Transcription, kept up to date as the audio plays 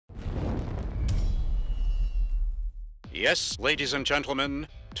Yes, ladies and gentlemen,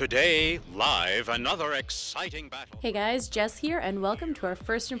 today, live, another exciting battle. Hey guys, Jess here, and welcome to our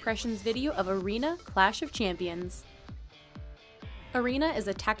first impressions video of AErena Clash of Champions. AErena is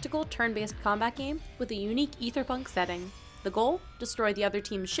a tactical, turn-based combat game with a unique AEtherpunk setting. The goal? Destroy the other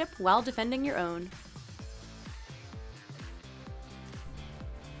team's ship while defending your own.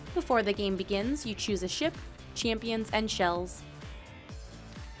 Before the game begins, you choose a ship, champions, and shells.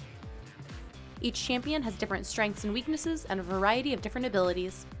 Each champion has different strengths and weaknesses and a variety of different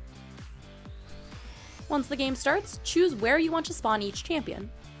abilities. Once the game starts, choose where you want to spawn each champion.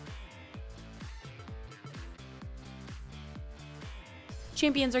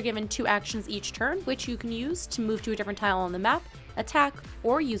 Champions are given 2 actions each turn, which you can use to move to a different tile on the map, attack,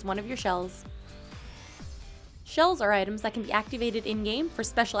 or use one of your shells. Shells are items that can be activated in-game for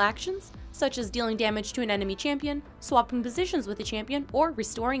special actions, such as dealing damage to an enemy champion, swapping positions with a champion, or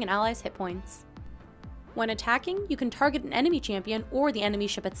restoring an ally's hit points. When attacking, you can target an enemy champion or the enemy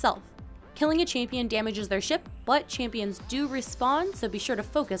ship itself. Killing a champion damages their ship, but champions do respawn, so be sure to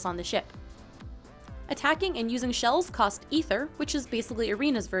focus on the ship. Attacking and using shells cost ether, which is basically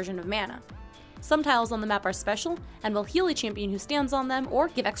AErena's version of mana. Some tiles on the map are special, and will heal a champion who stands on them or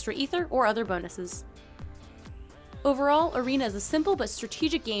give extra ether or other bonuses. Overall, AErena is a simple but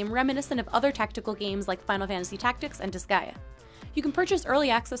strategic game reminiscent of other tactical games like Final Fantasy Tactics and Disgaea. You can purchase early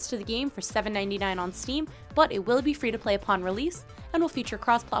access to the game for $7.99 on Steam, but it will be free to play upon release, and will feature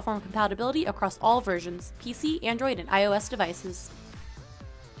cross-platform compatibility across all versions, PC, Android, and iOS devices.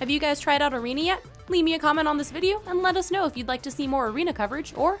 Have you guys tried out AErena yet? Leave me a comment on this video and let us know if you'd like to see more AErena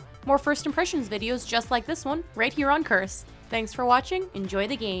coverage or more first impressions videos just like this one right here on Curse. Thanks for watching, enjoy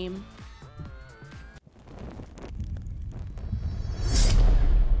the game!